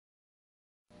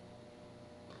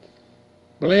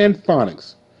Bland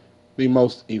phonics, the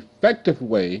most effective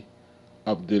way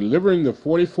of delivering the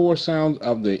 44 sounds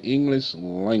of the English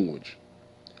language.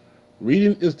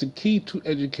 Reading is the key to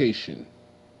education,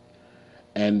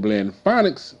 and bland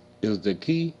phonics is the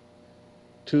key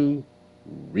to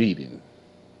reading.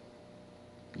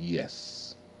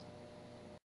 Yes.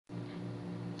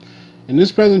 And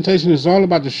this presentation is all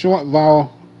about the short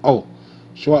vowel O.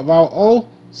 Short vowel O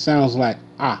sounds like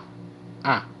ah,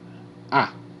 ah,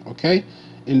 ah. Okay?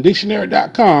 In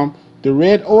dictionary.com, the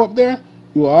red O up there,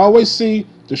 you will always see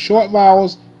the short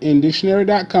vowels in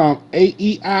dictionary.com, A,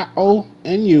 E, I, O,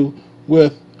 and U,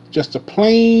 with just a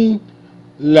plain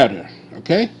letter.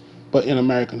 Okay? But in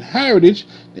American Heritage,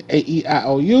 the A, E, I,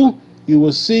 O, U,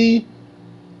 you'll see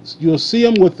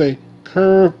them with a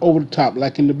curve over the top,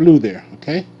 like in the blue there.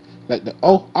 Okay? Like the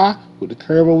O, ah, with the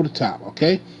curve over the top.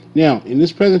 Okay? Now, in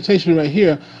this presentation right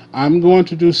here, I'm going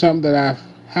to do something that I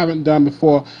haven't done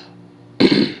before.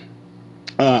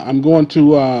 I'm going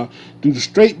to do the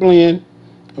straight blend,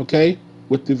 okay,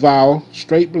 with the vowel,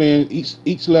 straight blend,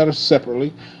 each letter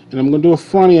separately, and I'm going to do a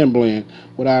front end blend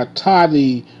where I tie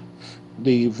the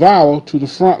vowel to the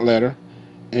front letter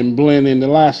and blend in the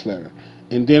last letter,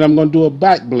 and then I'm going to do a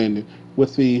back blending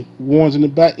with the ones in the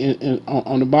back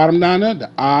on the bottom down there,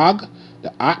 the og,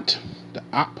 the ot, the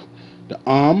op, the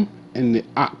and the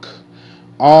ok,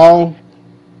 all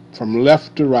from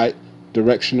left to right,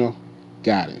 directional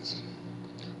guidance.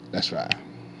 That's right.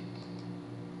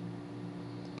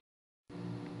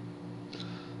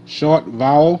 Short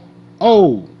vowel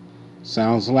O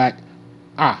sounds like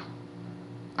ah,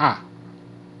 ah,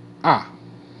 ah.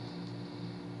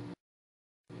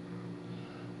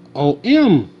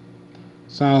 OM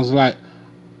sounds like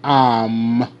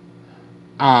um,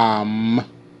 um,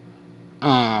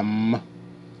 um.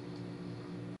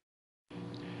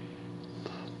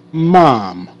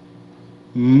 Mom,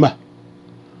 m,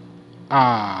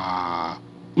 ah,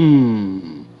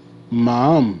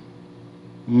 mom,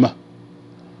 m,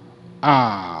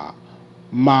 ah,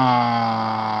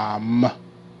 mom,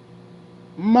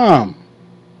 mom,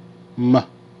 m,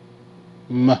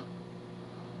 m,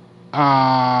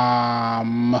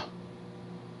 um,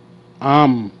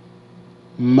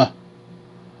 m,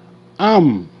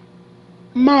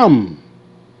 mom.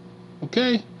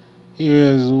 Okay,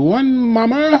 here's one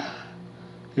mama,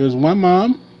 here's one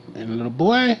mom and a little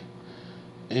boy,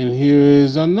 and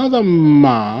here's another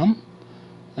mom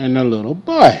and a little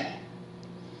boy.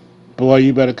 Boy,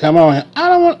 you better come on here. I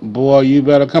don't want. Boy, you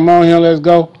better come on here. Let's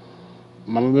go.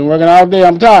 Mama been working all day.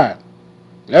 I'm tired.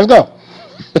 Let's go.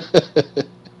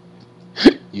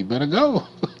 You better go.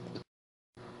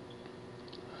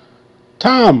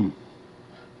 Tom.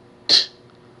 T.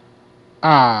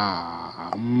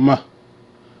 M.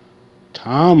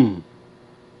 Tom.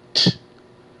 T.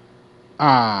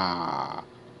 Tom.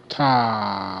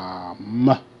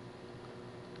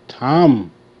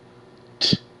 Tom.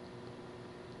 T.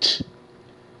 T.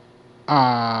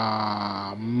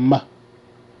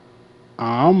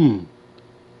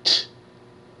 T.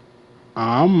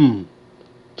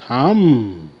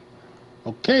 Tom.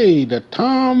 Okay, the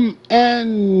Tom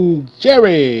and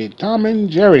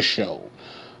Jerry show.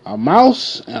 A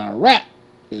mouse and a rat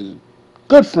is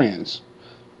good friends.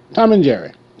 Tom and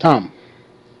Jerry. Tom.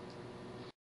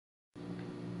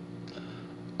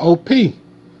 OP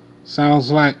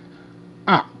sounds like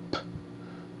op,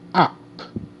 op,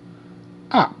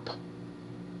 op.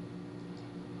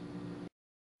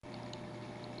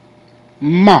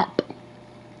 Mop,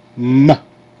 m,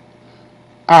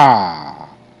 ah,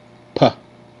 p.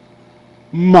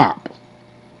 Mop,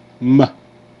 m,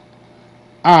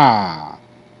 ah,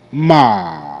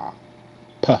 ma,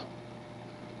 p.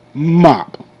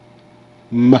 Mop,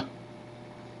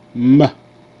 m,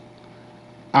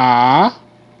 ah,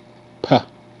 p.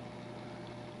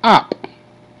 Op,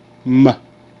 m,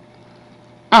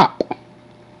 op.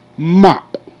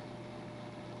 Mop.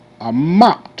 A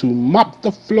mop, to mop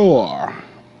the floor.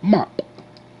 Mop.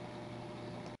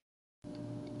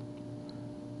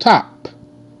 Top.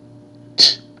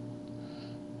 T.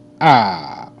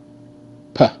 A.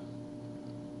 P.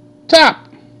 Top.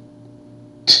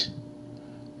 T.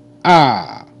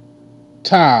 A.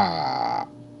 Top.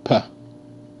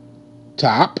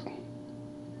 Top.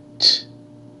 T.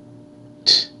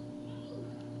 T.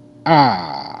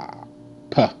 A.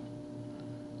 P.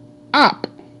 Op.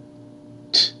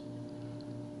 T.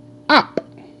 Op.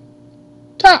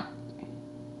 Top.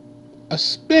 A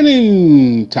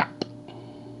spinning top.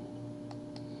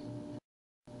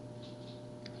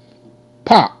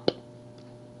 Pop.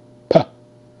 P.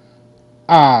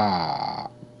 A.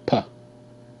 P.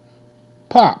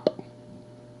 Pop.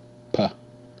 P.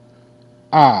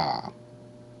 A.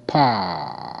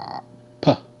 pop,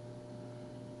 p,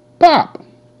 pop,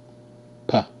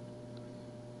 p,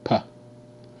 p,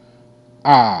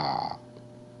 ah,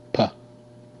 p,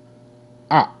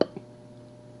 op,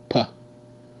 p,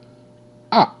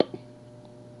 op,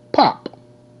 pop.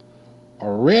 A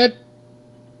red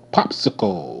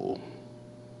popsicle,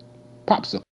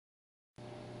 popsicle.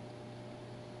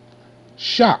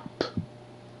 Shop,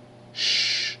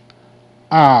 sh,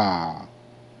 ah,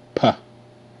 p,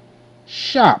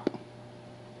 shop,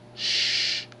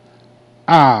 sh,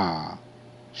 ah,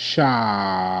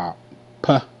 shop,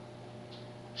 p,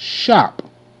 shop,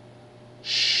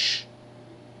 sh,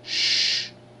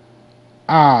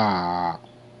 ah,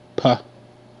 p,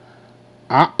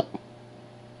 op,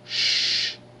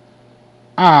 sh,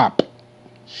 op,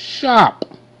 shop.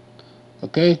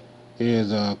 Okay,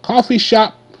 here's a coffee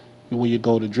shop where you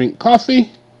go to drink coffee,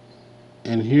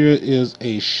 and here is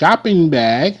a shopping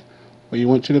bag where you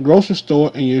went to the grocery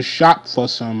store and you shop for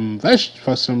some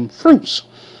for some fruits,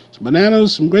 some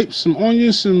bananas, some grapes, some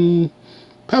onions, some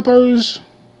peppers.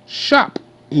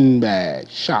 Shopping bag,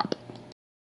 shop.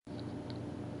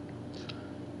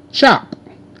 Chop,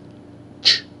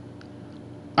 ch,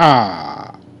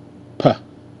 ah, p,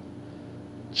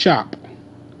 chop,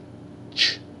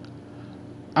 ch,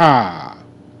 ah,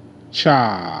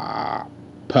 chop,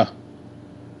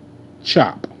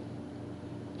 chop,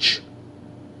 ch,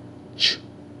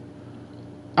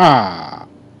 ah,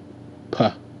 p,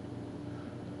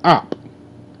 op,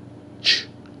 ch,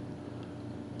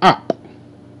 op,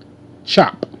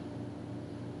 chop.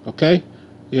 Okay,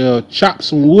 you chop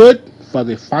some wood for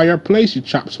the fireplace. You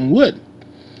chop some wood.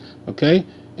 Okay,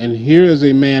 and here is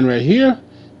a man right here.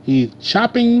 He's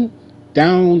chopping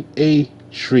down a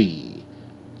tree.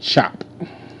 Chop.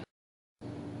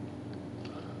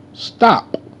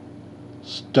 Stop,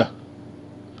 st,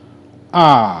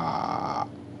 ah,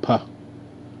 p,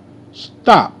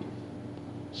 stop,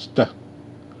 st,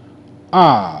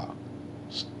 ah,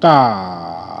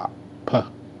 stop,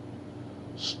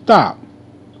 stop,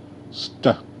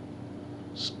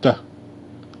 st,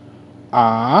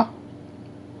 ah,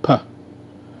 p,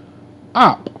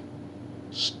 op,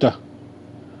 st,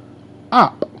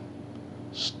 op,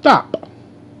 stop.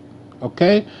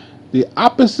 Okay, the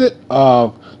opposite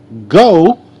of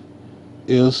go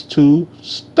is to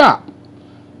stop.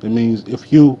 It means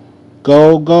if you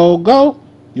go, go, go,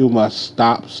 you must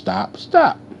stop, stop,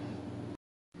 stop.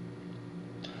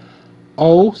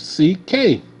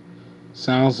 O-C-K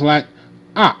sounds like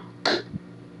ock,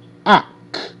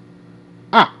 ock,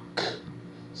 ock.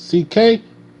 C-K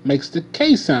makes the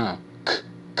K sound. K,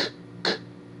 k, k.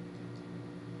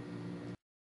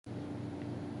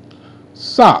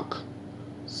 Sock,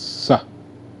 s,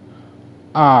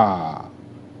 ah,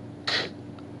 k.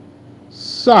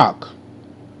 Sock,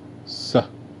 s,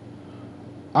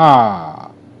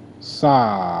 ah,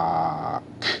 sock,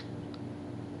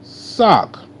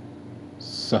 sock,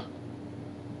 s,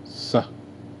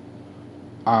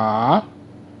 ah,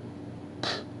 k,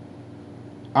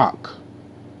 ock,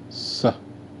 s,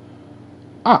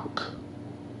 ock,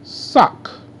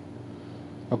 sock.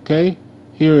 Okay,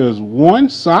 here is one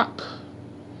sock,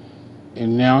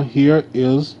 and now here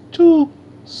is two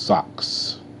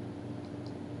socks.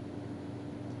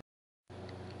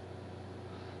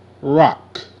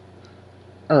 Rock,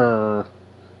 ah,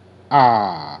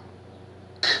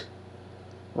 k,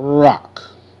 rock,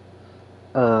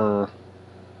 ah,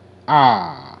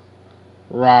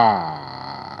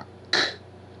 rock,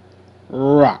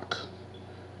 rock,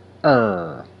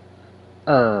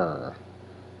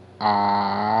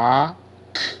 ah,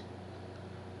 k,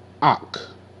 ock,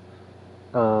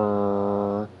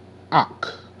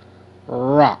 ock,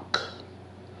 rock.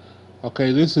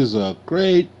 Okay, this is a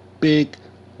great big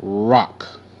rock.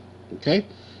 Okay,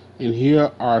 and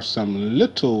here are some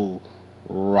little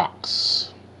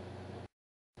rocks.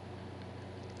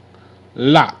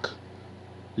 Lock,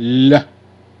 l,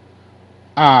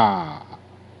 ah,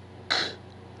 k,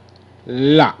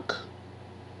 lock,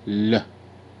 l,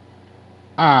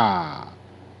 ah,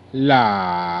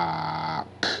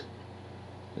 lock,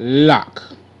 lock,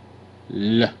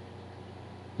 l,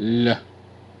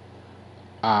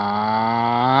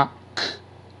 ah, k,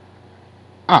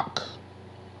 ock,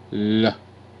 l,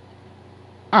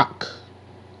 ock,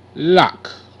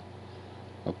 lock.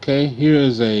 Okay, here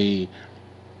is a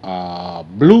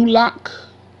blue lock,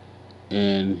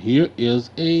 and here is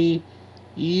a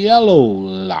yellow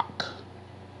lock.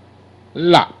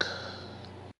 Lock.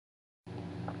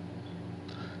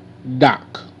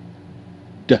 Dock,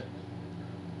 d,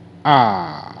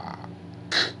 ah,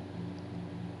 k,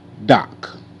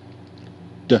 dock,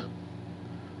 d,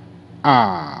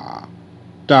 ah,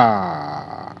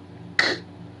 dock,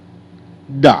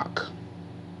 dock.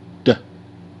 D,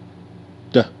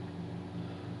 d.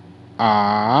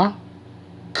 A,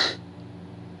 k,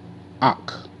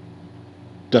 ak.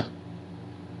 D,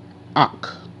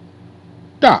 ak.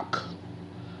 Dock.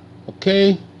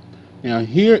 Okay. Now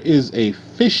here is a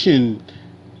fishing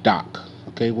dock.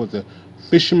 Okay, where the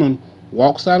fisherman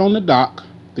walks out on the dock,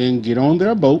 then get on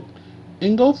their boat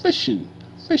and go fishing.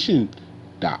 Fishing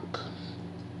dock.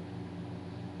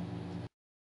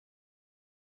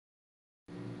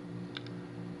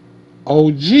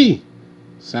 OG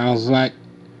sounds like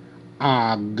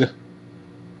og,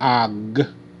 og,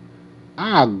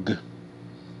 og.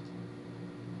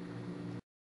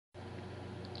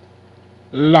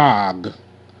 Log,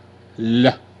 l,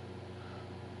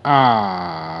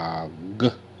 og,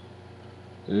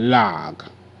 log,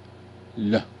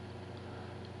 l,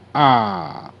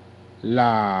 a,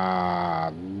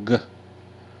 log,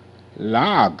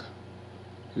 log,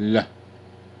 l,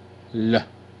 l,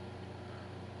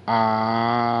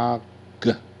 og,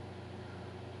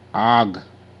 og,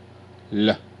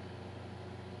 l,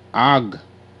 og,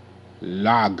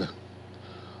 log.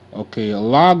 Okay, a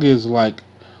log is like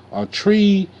a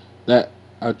tree that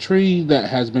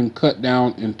has been cut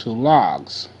down into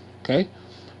logs. Okay,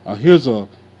 here's a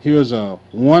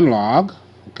one log.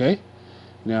 Okay,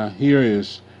 now here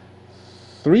is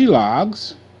 3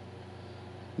 logs.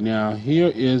 Now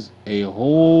here is a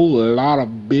whole lot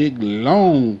of big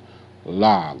long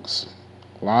logs.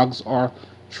 Logs are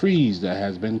trees that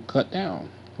has been cut down.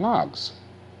 Logs.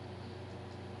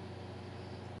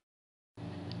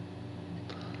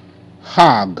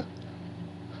 Hog.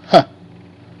 H,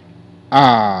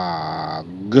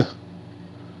 og,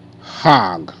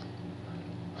 hog.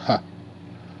 H,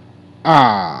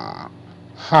 ah,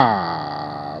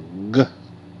 hog,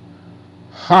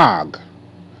 hog.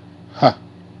 H,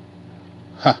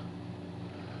 h,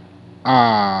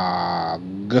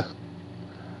 og,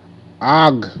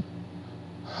 og.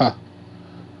 H,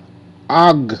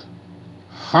 og,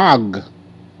 hog.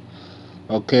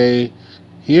 Okay,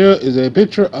 here is a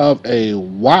picture of a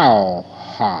wild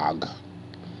hog.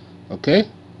 Okay,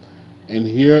 and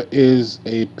here is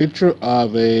a picture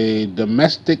of a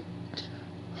domestic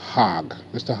hog.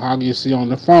 It's the hog you see on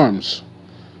the farms.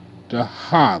 The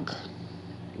hog.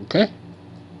 Okay.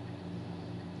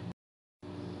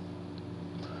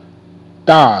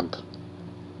 Dog.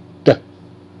 D,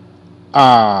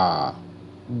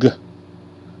 g.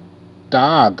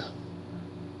 Dog.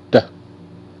 D,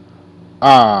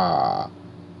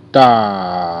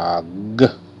 dog.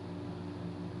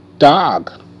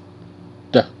 Dog.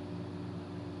 D,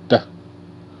 d.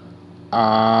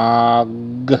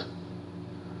 Og.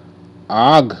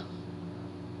 Og.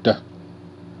 D,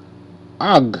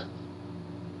 og.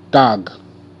 Dog.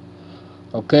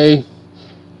 Okay.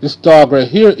 This dog right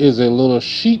here is a little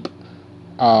sheep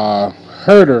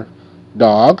herder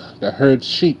dog that herds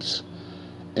sheep.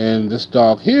 And this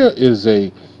dog here is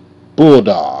a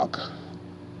bulldog.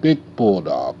 Big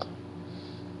bulldog.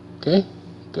 Okay,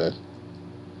 good.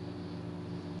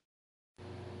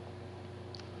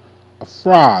 A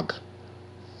frog.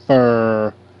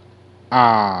 Frog.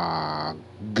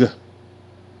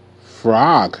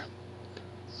 Frog.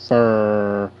 Frog.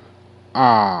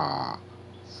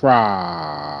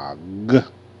 Frog.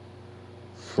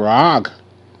 Frog.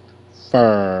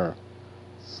 Fur.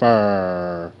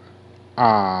 Fur.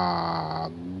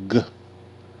 Og.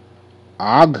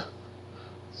 Og.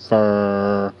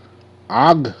 Fur.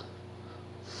 Og.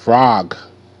 Frog.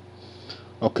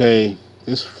 Okay,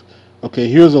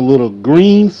 here's a little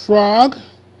green frog.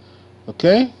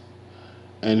 Okay,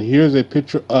 and here's a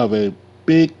picture of a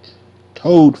big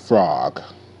toad frog.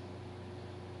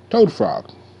 Toad frog.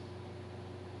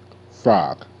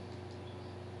 Frog.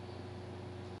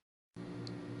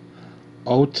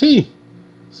 OT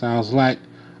sounds like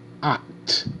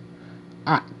ot,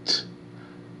 ot,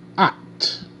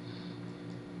 ot.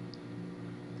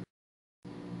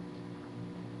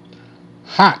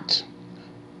 Hot.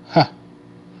 H,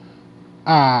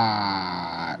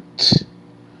 ot.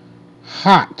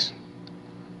 Hot.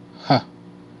 H,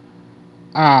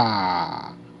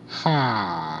 ah,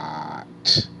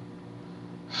 hot.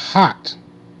 Hot.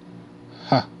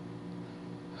 H,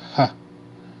 h.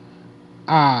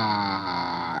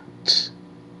 Ot.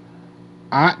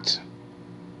 Ot.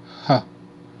 H,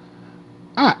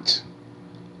 ot.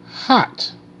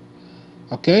 Hot.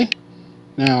 Okay.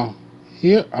 Now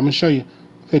here I'm gonna show you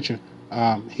a picture.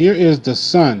 Here is the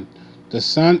sun. The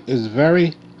sun is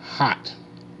very hot.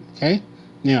 Okay.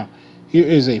 Now here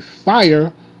is a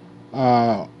fire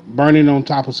burning on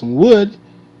top of some wood,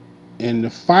 and the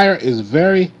fire is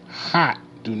very hot.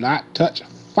 Do not touch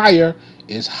fire.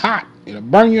 It's hot. It'll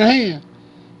burn your hand.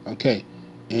 Okay,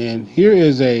 and here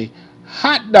is a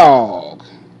hot dog.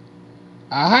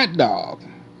 A hot dog.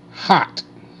 Hot.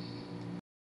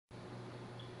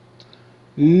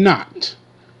 Not.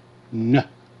 N.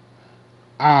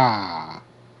 Ah.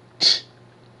 T.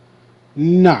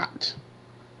 Not.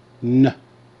 N.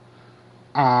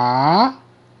 Ah.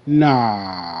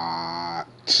 Not.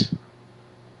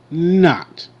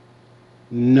 Not.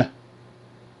 N.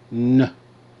 N.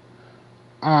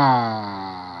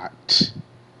 Ot.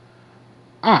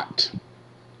 Ot.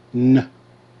 N.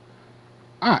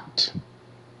 Ot.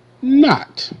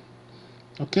 Not.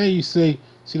 Okay, you see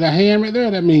that hand right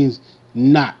there? That means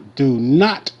not. Do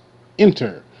not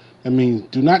enter. That means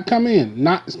do not come in.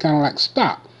 Not is kind of like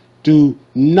stop. Do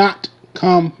not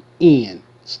come in.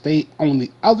 Stay on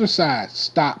the other side.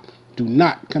 Stop. Do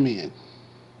not come in.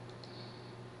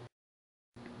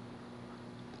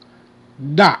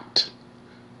 Dot.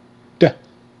 D.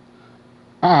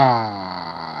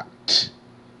 Ot.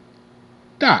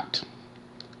 Dot.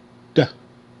 D.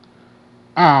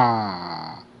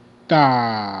 Ah.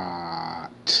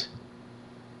 Dot.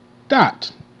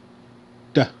 Dot.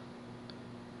 D.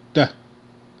 D.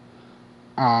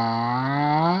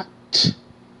 Ot.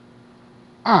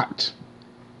 Ot.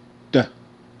 D.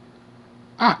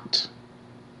 Ot.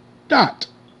 Dot.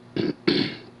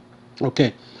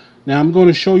 Okay. Now I'm going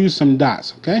to show you some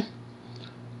dots. Okay.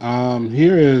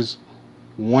 Here is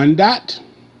 1 dot,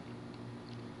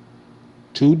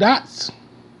 2 dots,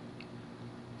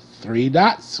 3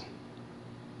 dots,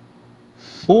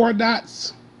 4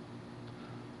 dots,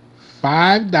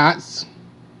 5 dots,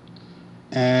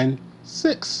 and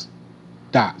 6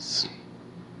 dots.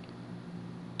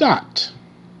 Dot.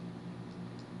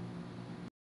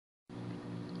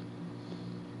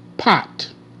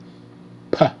 Pot.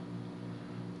 P.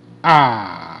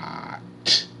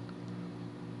 Ot.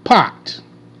 Pot.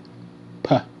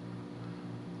 P.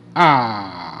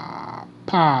 Ah.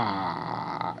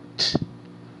 Pot.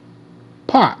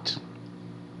 Pot.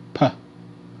 P.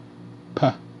 P.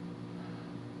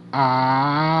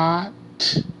 Ot.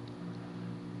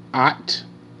 Ot.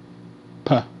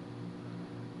 P.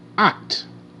 Ot.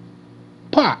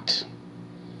 Pot.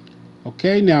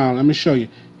 Okay, now let me show you.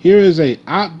 Here is a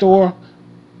outdoor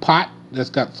pot that's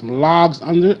got some logs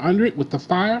under it with the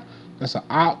fire. That's an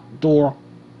outdoor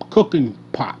cooking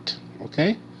pot.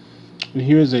 Okay, and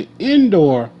here's an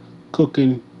indoor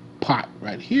cooking pot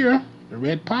right here, the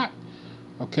red pot.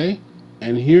 Okay,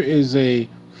 and here is a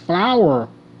flower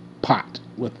pot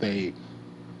with a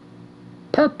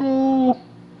purple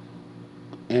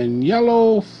and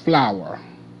yellow flower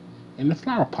in the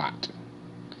flower pot.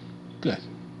 Good.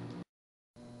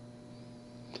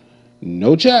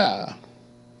 No child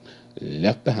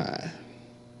left behind.